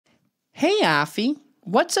Hey, Afi,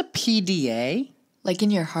 what's a PDA? Like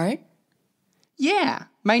in your heart? Yeah,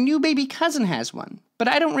 my new baby cousin has one, but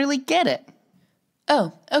I don't really get it.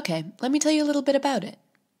 Oh, okay. Let me tell you a little bit about it.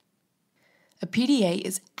 A PDA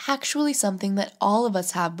is actually something that all of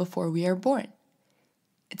us have before we are born.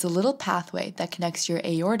 It's a little pathway that connects your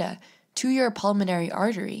aorta to your pulmonary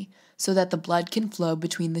artery so that the blood can flow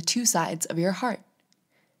between the two sides of your heart.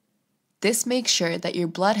 This makes sure that your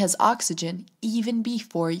blood has oxygen even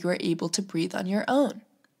before you are able to breathe on your own.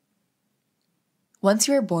 Once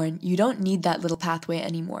you are born, you don't need that little pathway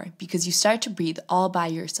anymore because you start to breathe all by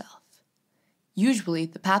yourself. Usually,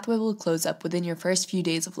 the pathway will close up within your first few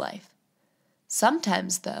days of life.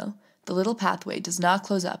 Sometimes, though, the little pathway does not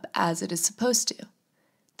close up as it is supposed to.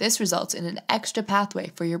 This results in an extra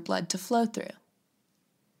pathway for your blood to flow through.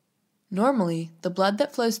 Normally, the blood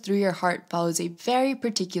that flows through your heart follows a very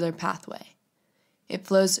particular pathway. It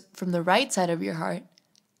flows from the right side of your heart,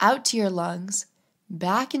 out to your lungs,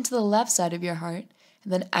 back into the left side of your heart,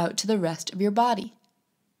 and then out to the rest of your body.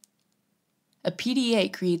 A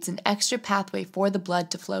PDA creates an extra pathway for the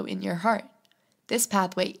blood to flow in your heart. This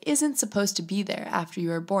pathway isn't supposed to be there after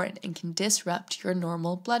you are born and can disrupt your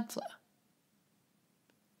normal blood flow.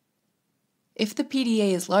 If the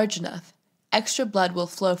PDA is large enough, extra blood will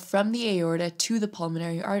flow from the aorta to the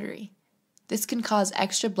pulmonary artery. This can cause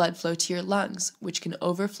extra blood flow to your lungs, which can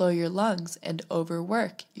overflow your lungs and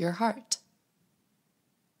overwork your heart.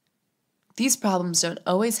 These problems don't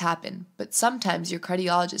always happen, but sometimes your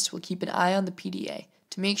cardiologist will keep an eye on the PDA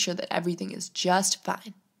to make sure that everything is just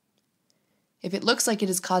fine. If it looks like it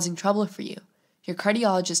is causing trouble for you, your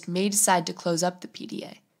cardiologist may decide to close up the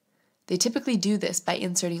PDA. They typically do this by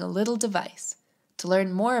inserting a little device. To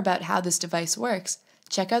learn more about how this device works,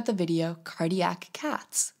 check out the video Cardiac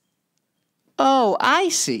Cats. Oh, I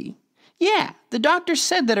see. Yeah, the doctor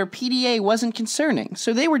said that her PDA wasn't concerning,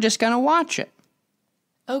 so they were just going to watch it.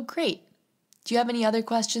 Oh, great. Do you have any other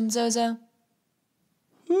questions, Zozo?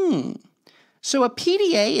 So a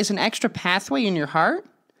PDA is an extra pathway in your heart?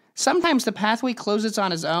 Sometimes the pathway closes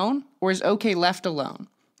on its own or is okay left alone.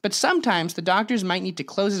 But sometimes the doctors might need to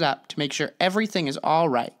close it up to make sure everything is all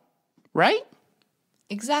right. Right?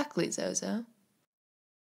 Exactly, Zozo.